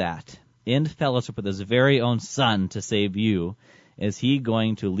to do that in fellowship with his very own Son to save you, is he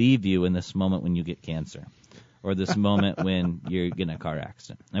going to leave you in this moment when you get cancer, or this moment when you're in a car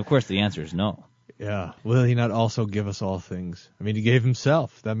accident? And of course, the answer is no. Yeah. Will he not also give us all things? I mean, he gave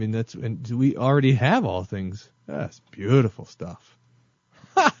himself. I mean, we already have all things. That's beautiful stuff.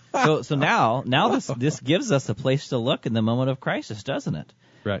 So now this gives us a place to look in the moment of crisis, doesn't it?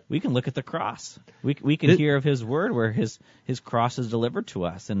 Right. We can look at the cross. We can hear of his word where his cross is delivered to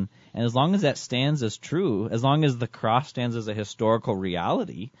us. And as long as that stands as true, as long as the cross stands as a historical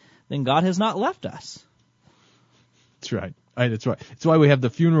reality, then God has not left us. That's right. That's right. That's why we have the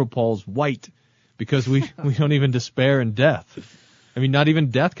funeral palls white, because we don't even despair in death. I mean, not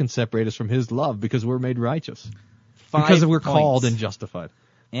even death can separate us from his love, because we're made righteous. Because we're called and justified.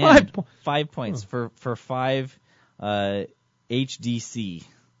 And 5 points for 5 HDC.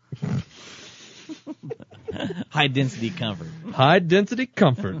 High density comfort. High density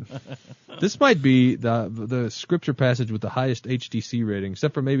comfort. This might be the scripture passage with the highest HDC rating,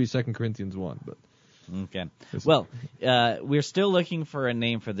 except for maybe 2 Corinthians 1. But okay. Well, we're still looking for a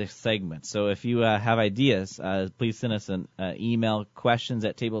name for this segment. So if you have ideas, please send us an email,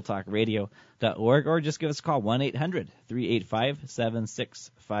 questions@tabletalkradio.org, or just give us a call,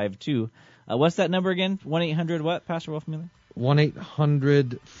 1-800-385-7652. What's that number again? 1-800 what, Pastor Wolfmueller?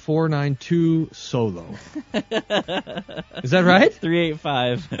 1-800-492-SOLO. Is that right?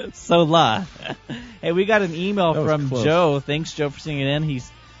 385-SOLA. Hey, we got an email from close. Joe. Thanks, Joe, for sending it in.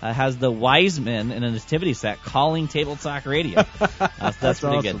 He's has the wise men in a nativity set calling Table Talk Radio. So that's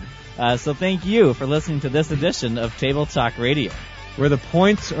pretty awesome. good. So thank you for listening to this edition of Table Talk Radio, where the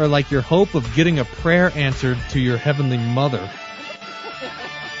points are like your hope of getting a prayer answered to your heavenly mother.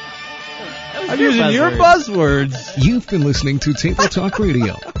 I'm using your buzzwords. You've been listening to Table Talk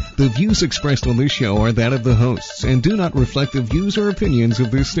Radio, The views expressed on this show are that of the hosts and do not reflect the views or opinions of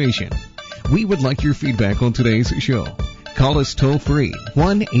this station. We would like your feedback on today's show. Call us toll-free,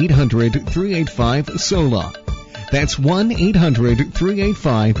 1-800-385-SOLA. That's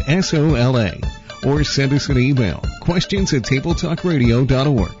 1-800-385-SOLA. Or send us an email,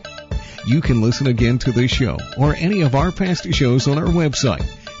 questions@tabletalkradio.org. You can listen again to this show or any of our past shows on our website,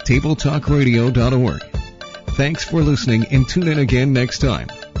 tabletalkradio.org. Thanks for listening and tune in again next time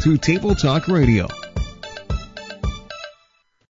to Table Talk Radio.